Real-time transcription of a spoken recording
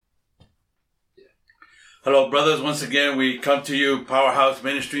Hello, brothers. Once again, we come to you, Powerhouse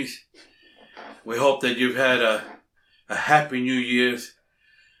Ministries. We hope that you've had a happy New Year's.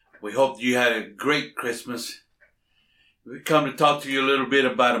 We hope you had a great Christmas. We come to talk to you a little bit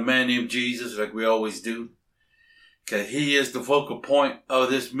about a man named Jesus, like we always do, because he is the focal point of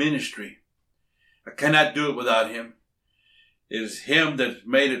this ministry. I cannot do it without him. It is him that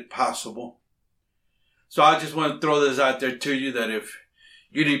made it possible. So I just want to throw this out there to you that if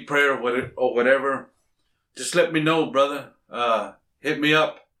you need prayer or whatever, just let me know, brother. Hit me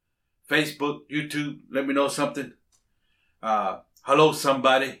up. Facebook, YouTube, let me know something. Hello,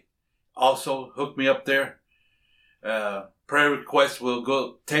 somebody. Also, hook me up there. Prayer requests will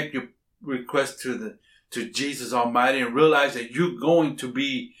go. Take your request to Jesus Almighty and realize that you're going to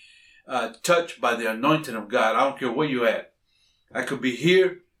be touched by the anointing of God. I don't care where you're at. I could be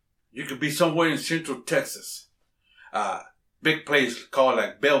here. You could be somewhere in Central Texas. Big place called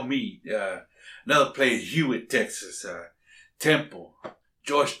like Belle Meade. Another place, Hewitt, Texas. Temple,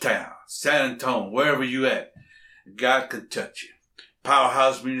 Georgetown, San Antonio, wherever you at. God can touch you.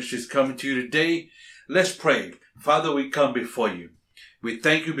 Powerhouse Ministries coming to you today. Let's pray. Father, we come before you. We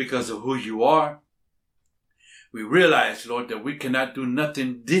thank you because of who you are. We realize, Lord, that we cannot do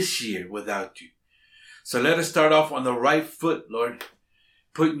nothing this year without you. So let us start off on the right foot, Lord,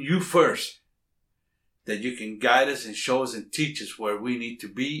 putting you first, that you can guide us and show us and teach us where we need to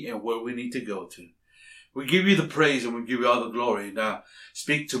be and where we need to go to. We give you the praise and we give you all the glory. Now,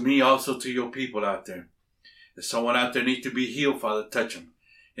 speak to me, also to your people out there. If someone out there needs to be healed, Father, touch them.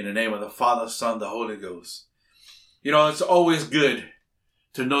 In the name of the Father, Son, the Holy Ghost. You know, it's always good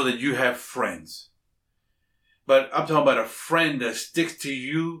to know that you have friends. But I'm talking about a friend that sticks to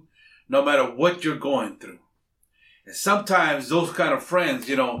you no matter what you're going through. And sometimes those kind of friends,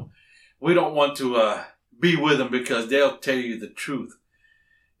 you know, we don't want to be with them because they'll tell you the truth.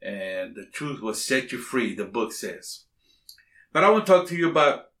 And the truth will set you free, the book says. But I want to talk to you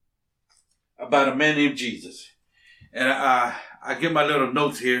about a man named Jesus. And I get my little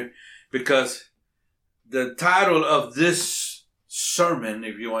notes here because the title of this sermon,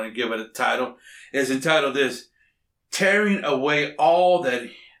 if you want to give it a title, is entitled this, Tearing Away All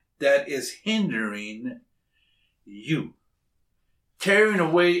That Is Hindering You. Tearing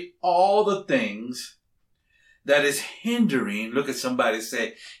away all the things that is hindering. Look at somebody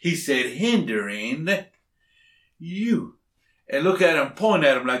say, he said, hindering you. And look at him, point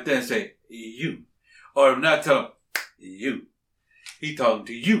at him like that and say, you. Or if not, tell him, you. He talking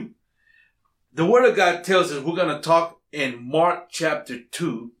to you. The Word of God tells us we're going to talk in Mark chapter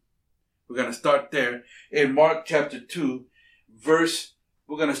 2. We're going to start there. In Mark chapter 2, we're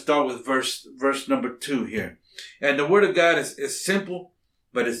going to start with verse number 2 here. And the Word of God is simple,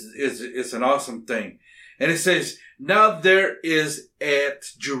 but it's an awesome thing. And it says, now there is at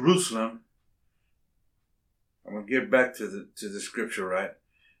Jerusalem. I'm going to get back to the scripture, right?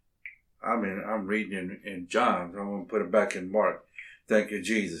 I'm reading in John. I'm going to put it back in Mark. Thank you,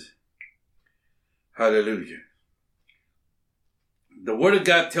 Jesus. Hallelujah. The Word of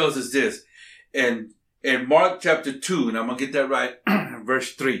God tells us this. And in Mark chapter 2, and I'm going to get that right,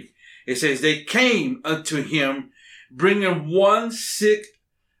 verse 3. It says, they came unto him, bringing one sick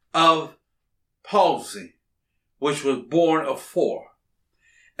of palsy, which was born of 4.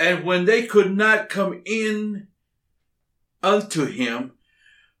 And when they could not come in unto him,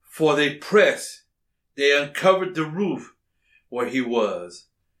 for they pressed, they uncovered the roof where he was.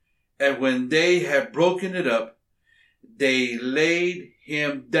 And when they had broken it up, they laid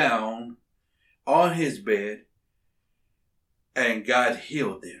him down on his bed, and God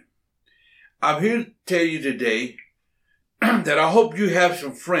healed them. I'm here to tell you today that I hope you have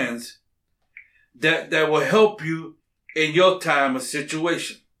some friends that will help you in your time of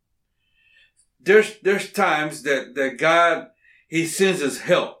situation. There's times that God, he sends us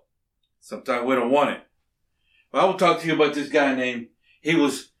help. Sometimes we don't want it. But I will talk to you about this guy named,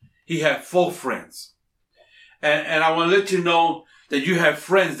 he had 4 friends. And I want to let you know that you have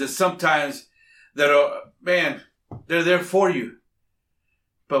friends that sometimes that are, man, they're there for you.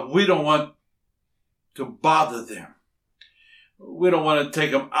 But we don't want to bother them. We don't want to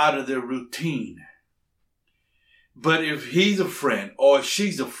take them out of their routine. But if he's a friend or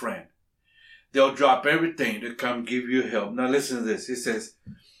she's a friend, they'll drop everything to come give you help. Now listen to this. It says,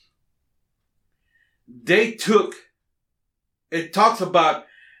 it talks about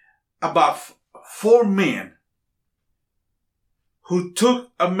 4 men who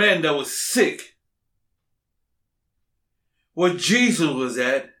took a man that was sick where Jesus was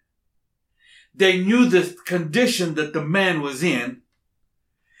at. They knew the condition that the man was in,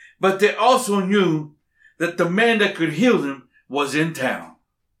 but they also knew that the man that could heal him was in town.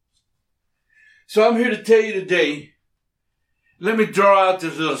 So I'm here to tell you today, let me draw out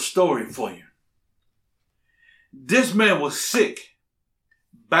this little story for you. This man was sick,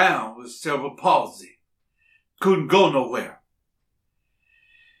 bound with cerebral palsy, couldn't go nowhere.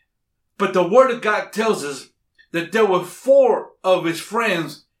 But the Word of God tells us that there were 4 of his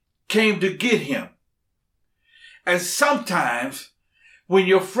friends came to get him. And sometimes when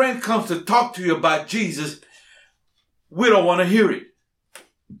your friend comes to talk to you about Jesus, we don't want to hear it.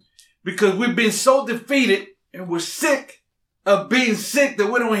 Because we've been so defeated and we're sick of being sick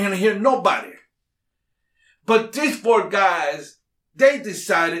that we don't want to hear nobody. But these 4 guys, they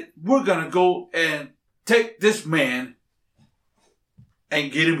decided we're going to go and take this man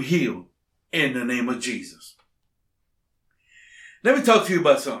and get him healed in the name of Jesus. Let me talk to you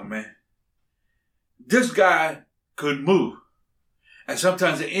about something, man. This guy could move. And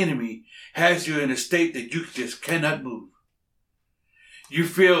sometimes the enemy has you in a state that you just cannot move. You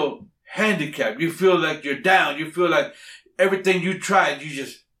feel handicapped. You feel like you're down. You feel like everything you tried,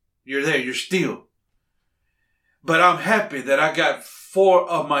 you're there. You're still. But I'm happy that I got 4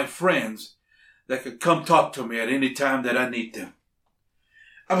 of my friends that could come talk to me at any time that I need them.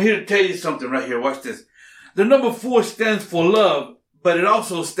 I'm here to tell you something right here. Watch this. The number 4 stands for love, but it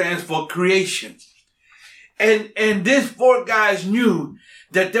also stands for creation. And these 4 guys knew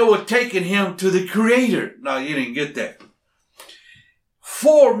that they were taking him to the Creator. No, you didn't get that.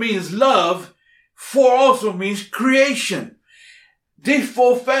 4 means love. 4 also means creation. These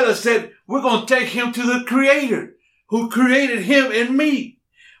 4 fellas said, we're going to take him to the Creator who created him and me.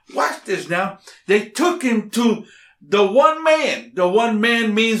 Watch this now. They took him to the one man. The one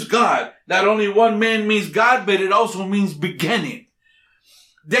man means God. Not only one man means God, but it also means beginning.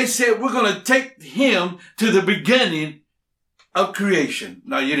 They said, we're going to take him to the beginning of creation.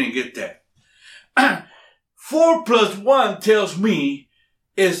 No, you didn't get that. 4 plus 1 tells me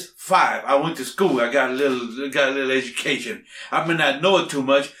is 5. I went to school. I got a little education. I may not know it too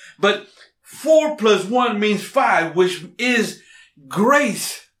much, but 4 plus 1 means 5, which is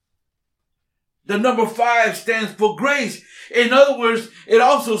grace. The number 5 stands for grace. In other words, it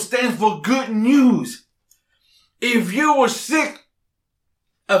also stands for good news. If you were sick,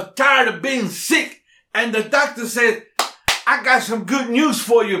 tired of being sick, and the doctor said, I got some good news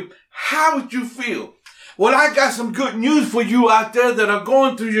for you, how would you feel? Well, I got some good news for you out there that are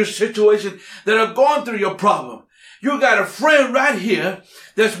going through your situation, that are going through your problem. You got a friend right here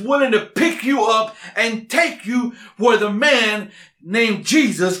that's willing to pick you up and take you where the man named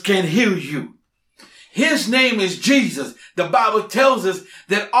Jesus can heal you. His name is Jesus. The Bible tells us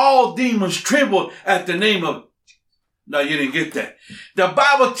that all demons trembled at the name of. No, you didn't get that. The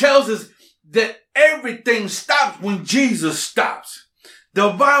Bible tells us that everything stops when Jesus stops. The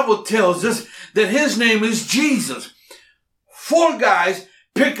Bible tells us that his name is Jesus. 4 guys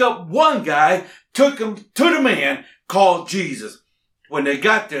pick up one guy, took him to the man called Jesus. When they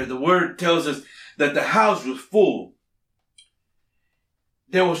got there, the word tells us that the house was full.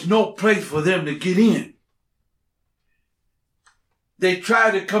 There was no place for them to get in. They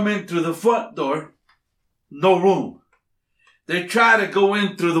tried to come in through the front door, no room. They tried to go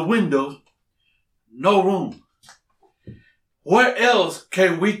in through the windows, no room. Where else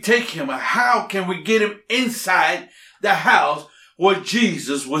can we take him? Or how can we get him inside the house where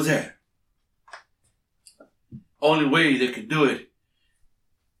Jesus was at? Only way they could do it,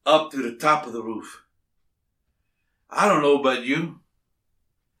 up to the top of the roof. I don't know about you.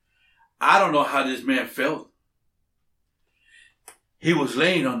 I don't know how this man felt. He was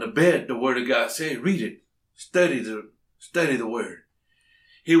laying on the bed, the word of God said. Read it. Study the word.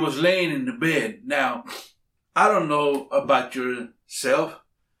 He was laying in the bed. Now, I don't know about yourself,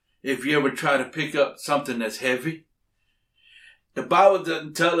 if you ever try to pick up something that's heavy. The Bible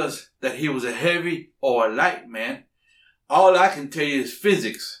doesn't tell us that he was a heavy or a light man. All I can tell you is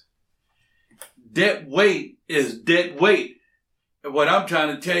physics. Dead weight is dead weight. And what I'm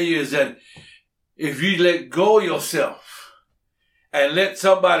trying to tell you is that if you let go of yourself and let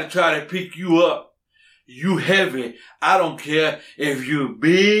somebody try to pick you up, you heavy. I don't care if you're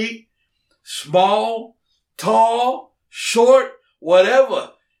big, small, tall, short,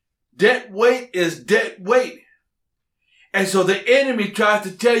 whatever. Dead weight is dead weight. And so the enemy tries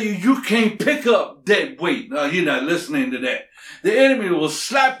to tell you, you can't pick up dead weight. No, you're not listening to that. The enemy will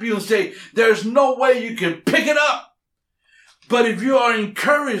slap you and say, there's no way you can pick it up. But if you are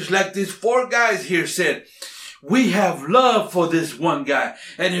encouraged, like these 4 guys here said, we have love for this one guy.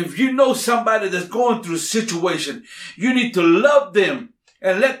 And if you know somebody that's going through a situation, you need to love them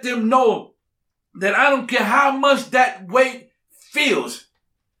and let them know that I don't care how much that weight feels.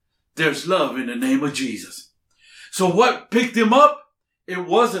 There's love in the name of Jesus. So what picked him up It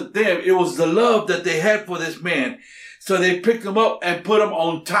wasn't them. It was the love that they had for this man. So they picked him up and put him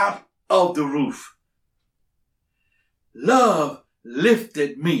on top of the roof. Love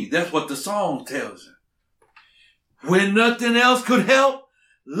lifted me. That's what the song tells us. When nothing else could help,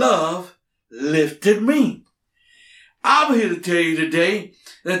 love lifted me. I'm here to tell you today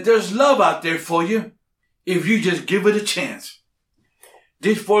that there's love out there for you if you just give it a chance.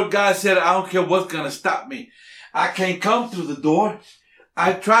 This poor guy said, I don't care what's going to stop me. I can't come through the door.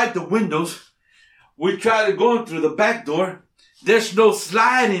 I tried the windows. We tried going through the back door. There's no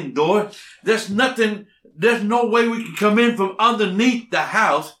sliding door. There's nothing. There's no way we can come in from underneath the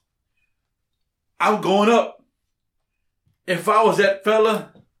house. I'm going up. If I was that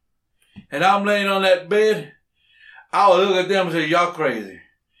fella and I'm laying on that bed, I would look at them and say, y'all crazy.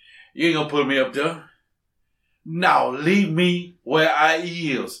 You ain't going to put me up there. Now leave me where I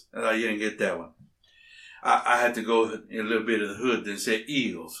is. Oh, you didn't get that one. I had to go in a little bit of the hood and say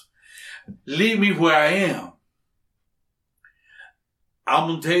eels. Leave me where I am. I'm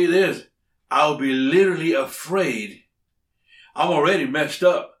going to tell you this. I'll be literally afraid. I'm already messed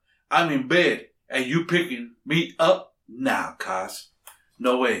up. I'm in bed and you picking me up now, cuz.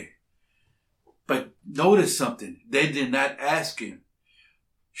 No way. But notice something. They did not ask him,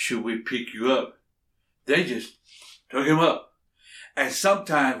 should we pick you up? They just took him up. And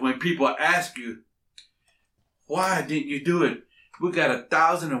sometimes when people ask you, why didn't you do it? We got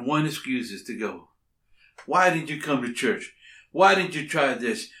 1,001 excuses to go. Why didn't you come to church? Why didn't you try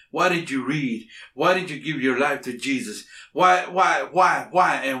this? Why didn't you read? Why didn't you give your life to Jesus? Why?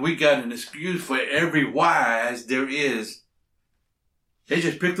 And we got an excuse for every why as there is. They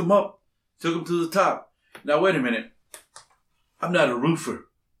just picked him up, took him to the top. Now, wait a minute. I'm not a roofer.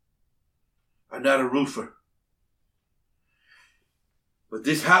 I'm not a roofer. But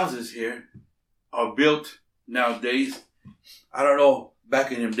these houses here are built nowadays. I don't know,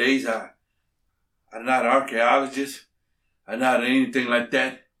 back in them days, I'm not an archaeologist. I'm not anything like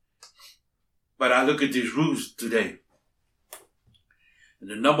that. But I look at these roofs today. And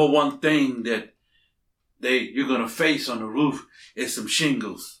the number one thing that you're going to face on the roof is some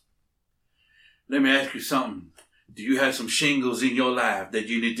shingles. Let me ask you something. Do you have some shingles in your life that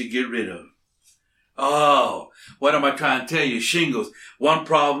you need to get rid of? Oh, what am I trying to tell you? Shingles. One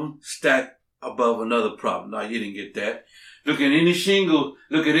problem stacked above another problem. No, you didn't get that. Look at any shingle.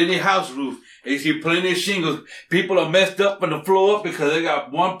 Look at any house roof. You see plenty of shingles. People are messed up on the floor because they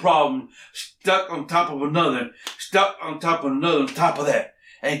got one problem stuck on top of another, stuck on top of another, on top of that.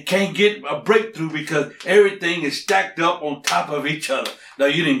 And can't get a breakthrough because everything is stacked up on top of each other. No,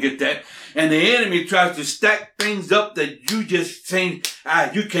 you didn't get that. And the enemy tries to stack things up that you just think,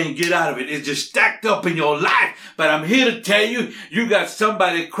 you can't get out of it. It's just stacked up in your life. But I'm here to tell you, you got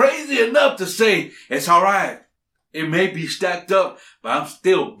somebody crazy enough to say, it's all right. It may be stacked up, but I'm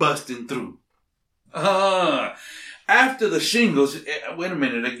still busting through. After the shingles, wait a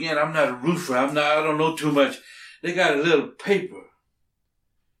minute, again, I'm not a roofer. I don't know too much. They got a little paper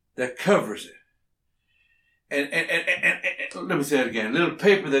that covers it. And let me say it again. A little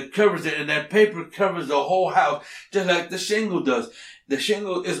paper that covers it, and that paper covers the whole house, just like the shingle does. The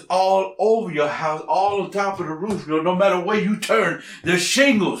shingle is all over your house, all on top of the roof. You know, no matter where you turn, there's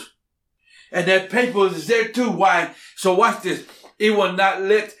shingles. And that paper is there too. Why? So watch this. It will not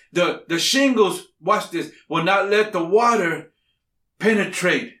let the shingles, watch this, will not let the water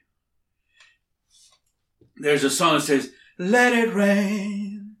penetrate. There's a song that says, let it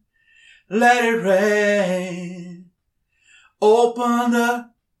rain, let it rain. Open the,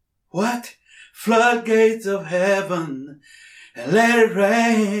 what? Floodgates of heaven and let it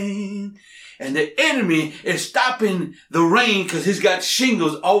rain. And the enemy is stopping the rain because he's got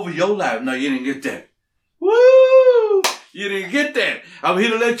shingles over your life. No, you didn't get that. Woo! You didn't get that. I'm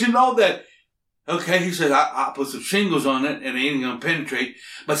here to let you know that. Okay, he says, I'll put some shingles on it and it ain't going to penetrate.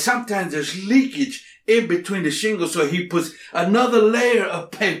 But sometimes there's leakage in between the shingles, so he puts another layer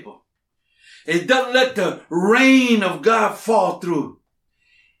of paper. It doesn't let the rain of God fall through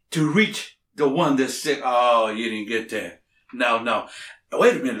to reach the one that's sick. Oh, you didn't get that. No.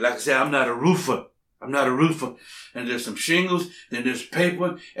 Wait a minute. Like I said, I'm not a roofer. And there's some shingles, then there's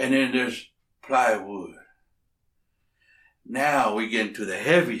paper, and then there's plywood. Now we get into the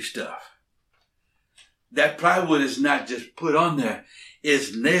heavy stuff. That plywood is not just put on there.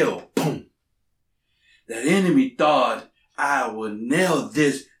 It's nailed. Boom. That enemy thought, I will nail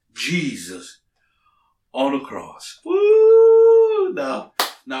this Jesus on the cross. Woo! No,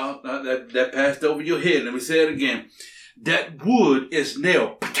 that passed over your head. Let me say it again. That wood is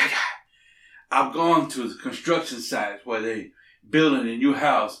nailed. I've gone to the construction sites where they building a new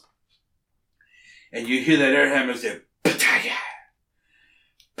house, and you hear that air hammer say,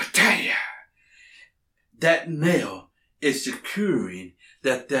 that nail is securing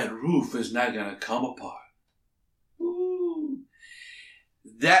that roof is not going to come apart. Ooh.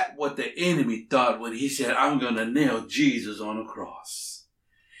 That what the enemy thought when he said, I'm going to nail Jesus on the cross.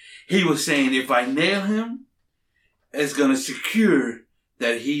 He was saying, if I nail him, it's going to secure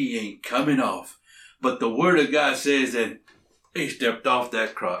that he ain't coming off. But the word of God says that he stepped off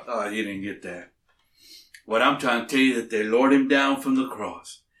that cross. Oh, he didn't get that. What I'm trying to tell you, that they lowered him down from the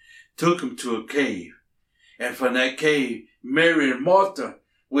cross, took him to a cave. And from that cave, Mary and Martha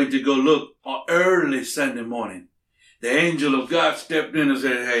went to go look on early Sunday morning. The angel of God stepped in and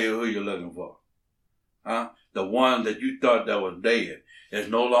said, hey, who you looking for? Huh? The one that you thought that was dead is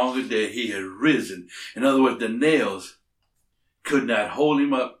no longer dead. He has risen. In other words, the nails could not hold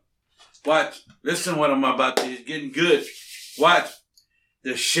him up. Watch. Listen what I'm about to. It's getting good. Watch.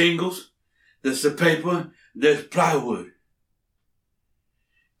 There's shingles. There's the paper. There's plywood.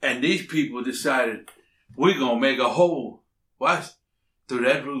 And these people decided, we're going to make a hole. Watch. Through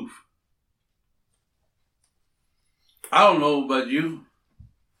that roof. I don't know about you,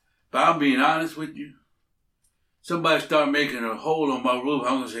 but I'm being honest with you. Somebody start making a hole on my roof,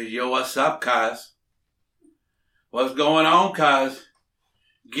 I'm going to say, yo, what's up, guys? What's going on, guys?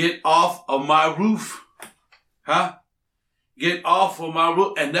 Get off of my roof. Huh? Get off of my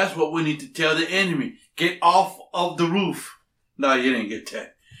roof. And that's what we need to tell the enemy. Get off of the roof. No, you didn't get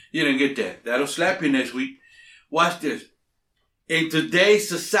that. You didn't get that. That'll slap you next week. Watch this. In today's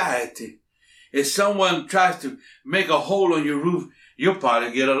society, if someone tries to make a hole on your roof, you'll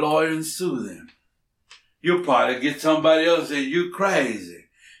probably get a lawyer and sue them. You'll probably get somebody else and say, you crazy.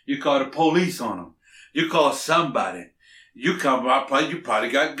 You call the police on them. You call somebody. You probably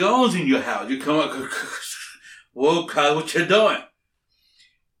got guns in your house. You come up, well, cuz, what you doing?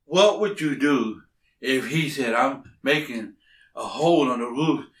 What would you do if he said, I'm making a hole on the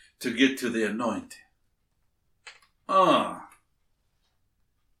roof to get to the anointing?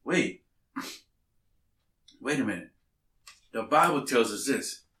 Wait a minute. The Bible tells us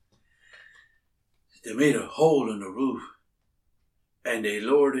this. They made a hole in the roof and they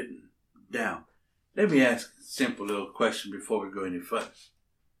lowered it down. Let me ask a simple little question before we go any further.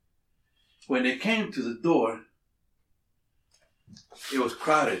 When they came to the door, it was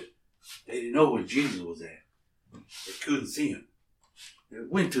crowded. They didn't know where Jesus was at. They couldn't see him. They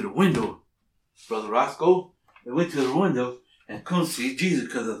went to the window, Brother Roscoe. They went to the window and couldn't see Jesus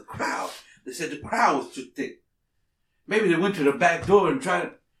because of the crowd. They said the crowd was too thick. Maybe they went to the back door and tried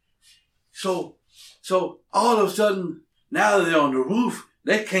to. So all of a sudden, now that they're on the roof,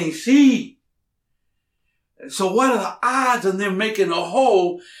 they can't see. So what are the odds of them making a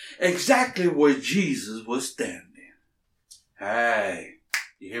hole exactly where Jesus was standing? Hey,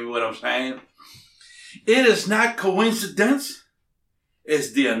 you hear what I'm saying? It is not coincidence.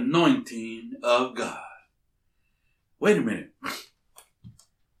 It's the anointing of God. Wait a minute.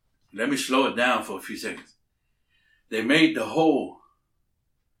 Let me slow it down for a few seconds. They made the hole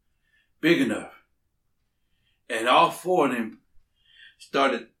big enough. And all four of them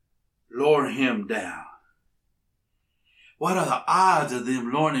started lowering him down. What are the odds of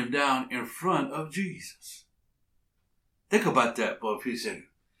them lowering him down in front of Jesus? Think about that for a few seconds.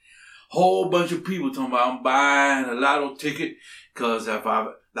 Whole bunch of people talking about, I'm buying a lotto ticket because the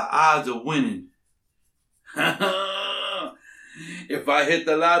odds of winning. If I hit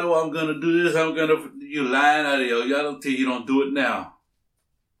the lotto, I'm going to do this. You lying out of here. Y'all don't tell you don't do it now.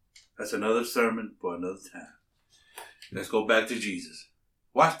 That's another sermon for another time. Let's go back to Jesus.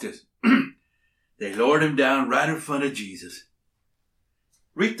 Watch this. They lowered him down right in front of Jesus.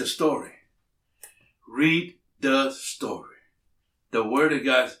 Read the story. Read the story. The word of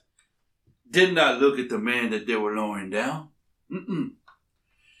God did not look at the man that they were lowering down.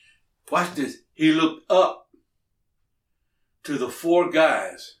 Watch this. He looked up to the four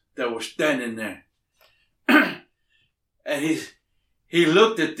guys that were standing there. And he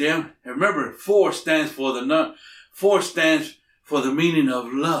looked at them. And remember, four stands for the meaning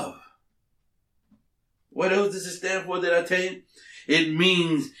of love. What else does it stand for, did I tell you? It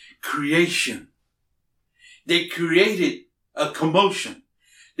means creation. They created a commotion.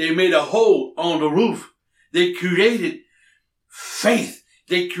 They made a hole on the roof. They created faith.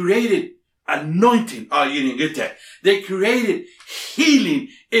 They created anointing. Oh, you didn't get that. They created healing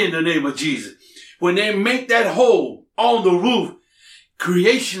in the name of Jesus. When they make that hole on the roof,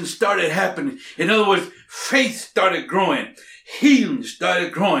 creation started happening. In other words, faith started growing. Healing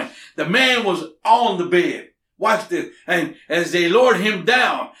started growing. The man was on the bed. Watch this. And as they lowered him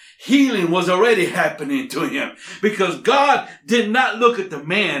down, healing was already happening to him. Because God did not look at the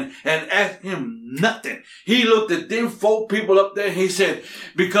man and ask him nothing. He looked at them four people up there and he said,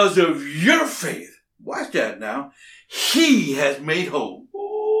 because of your faith, Watch that now. He has made whole.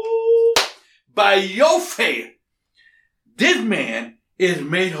 Ooh. By your faith, this man is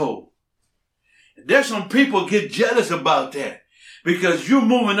made whole. There's some people get jealous about that because you're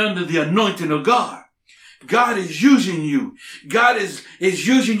moving under the anointing of God. God is using you. God is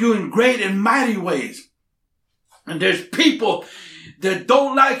using you in great and mighty ways. And there's people that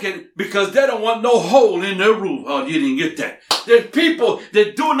don't like it because they don't want no hole in their roof. Oh, you didn't get that. There's people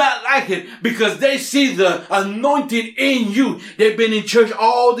that do not like it because they see the anointing in you. They've been in church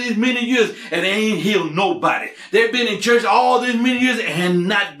all these many years and they ain't healed nobody. They've been in church all these many years and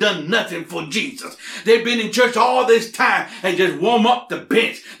not done nothing for Jesus. They've been in church all this time and just warm up the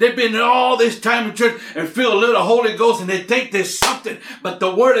bench. They've been all this time in church and feel a little Holy Ghost and they think there's something. But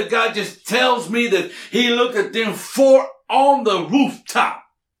the Word of God just tells me that He looked at them four on the rooftop.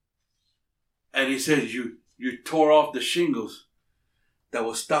 And He says, you tore off the shingles that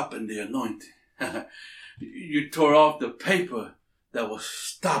was stopping the anointing. You tore off the paper that was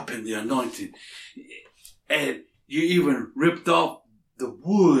stopping the anointing. And you even ripped off the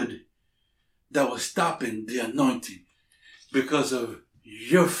wood that was stopping the anointing. Because of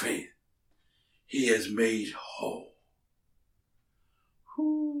your faith, He has made whole.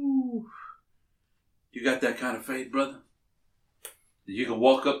 Whew. You got that kind of faith, brother? You can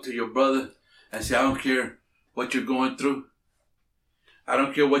walk up to your brother and say, I don't care what you're going through. I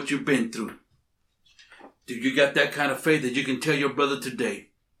don't care what you've been through. Do you got that kind of faith that you can tell your brother today?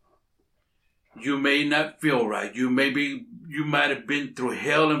 You may not feel right. You might have been through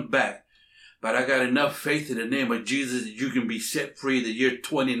hell and back. But I got enough faith in the name of Jesus that you can be set free the year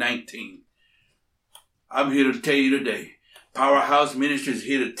 2019. I'm here to tell you today. Powerhouse Ministry is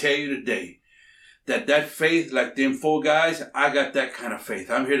here to tell you today that faith, like them four guys, I got that kind of faith.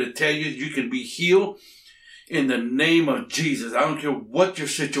 I'm here to tell you you can be healed in the name of Jesus. I don't care what your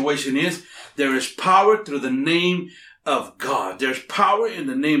situation is. There is power through the name of God. There's power in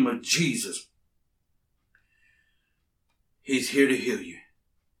the name of Jesus. He's here to heal you.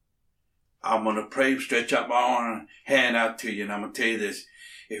 I'm going to pray, stretch out my hand out to you, and I'm going to tell you this.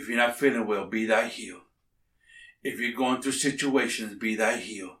 If you're not feeling well, be thou healed. If you're going through situations, be thou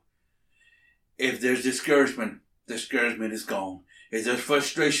healed. If there's discouragement, discouragement is gone. If there's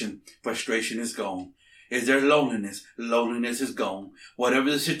frustration, frustration is gone. If there's loneliness, loneliness is gone. Whatever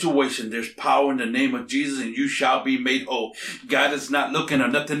the situation, there's power in the name of Jesus and you shall be made whole. God is not looking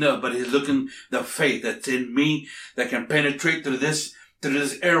at nothing else, but He's looking the faith that's in me that can penetrate through this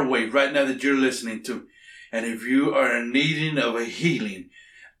airwave right now that you're listening to. And if you are in need of a healing,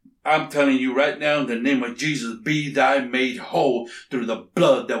 I'm telling you right now in the name of Jesus, be thou made whole through the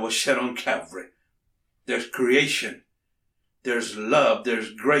blood that was shed on Calvary. There's creation, there's love,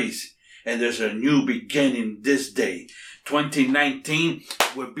 there's grace, and there's a new beginning this day. 2019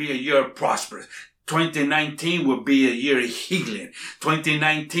 will be a year of prosperous. 2019 will be a year of healing.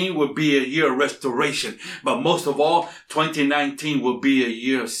 2019 will be a year of restoration. But most of all, 2019 will be a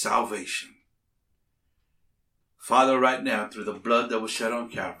year of salvation. Father, right now, through the blood that was shed on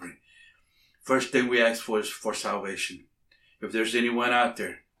Calvary, first thing we ask for is for salvation. If there's anyone out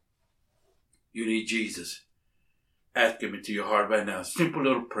there, you need Jesus, ask Him into your heart right now. Simple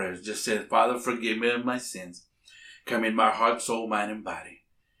little prayers. Just say, Father, forgive me of my sins. Come in my heart, soul, mind, and body.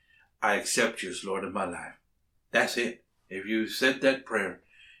 I accept you as Lord of my life. That's it. If you said that prayer,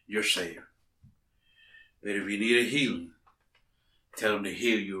 you're saved. But if you need a healing, tell Him to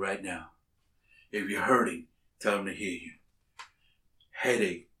heal you right now. If you're hurting, tell Him to heal you.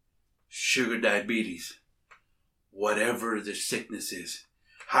 Headache, sugar, diabetes, whatever the sickness is,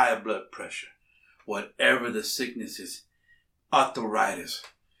 high blood pressure, whatever the sickness is, arthritis,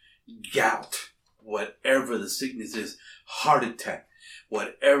 gout, whatever the sickness is, heart attack,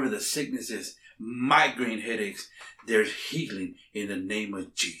 whatever the sickness is, migraine headaches, there's healing in the name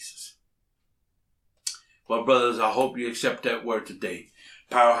of Jesus. Well, brothers, I hope you accept that word today.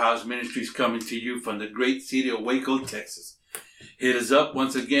 Powerhouse Ministries coming to you from the great city of Waco, Texas. Hit us up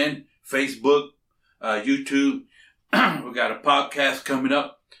once again, Facebook, YouTube. We got a podcast coming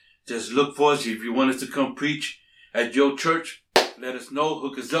up. Just look for us. If you want us to come preach at your church, let us know.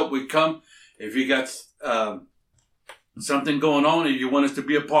 Hook us up. We come. If you got something going on and you want us to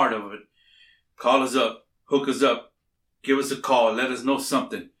be a part of it, call us up. Hook us up. Give us a call. Let us know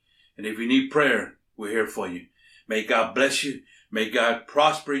something. And if you need prayer, we're here for you. May God bless you. May God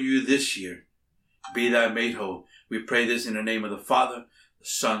prosper you this year. Be thou made whole. We pray this in the name of the Father, the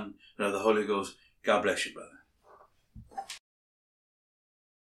Son, and of the Holy Ghost. God bless you, brother.